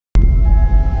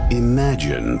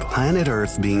Imagine planet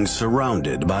Earth being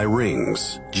surrounded by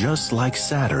rings, just like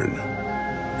Saturn.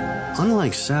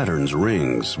 Unlike Saturn's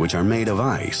rings, which are made of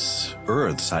ice,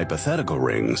 Earth's hypothetical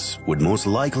rings would most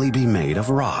likely be made of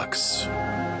rocks.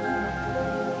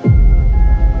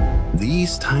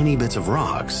 These tiny bits of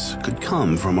rocks could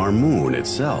come from our moon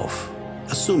itself,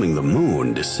 assuming the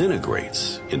moon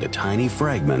disintegrates into tiny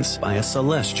fragments by a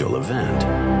celestial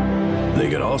event. They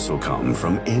could also come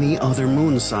from any other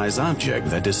moon-sized object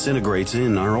that disintegrates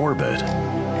in our orbit.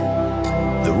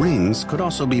 The rings could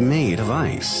also be made of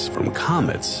ice from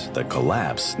comets that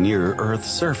collapse near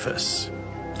Earth's surface.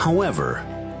 However,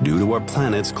 due to our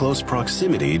planet's close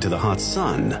proximity to the hot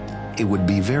sun, it would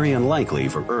be very unlikely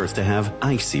for Earth to have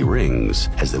icy rings,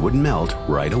 as they would melt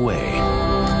right away.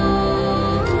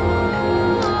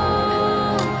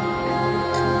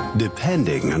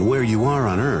 Depending on where you are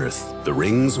on Earth, the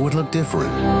rings would look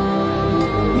different.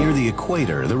 Near the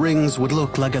equator, the rings would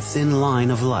look like a thin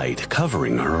line of light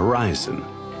covering our horizon.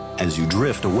 As you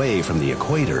drift away from the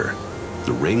equator,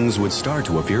 the rings would start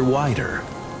to appear wider.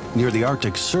 Near the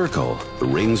Arctic Circle, the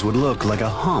rings would look like a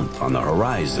hump on the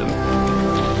horizon.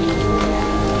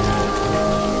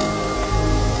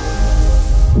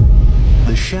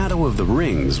 The shadow of the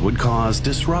rings would cause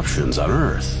disruptions on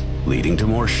Earth, leading to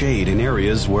more shade in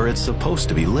areas where it's supposed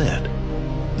to be lit.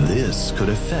 This could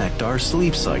affect our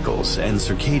sleep cycles and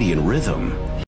circadian rhythm,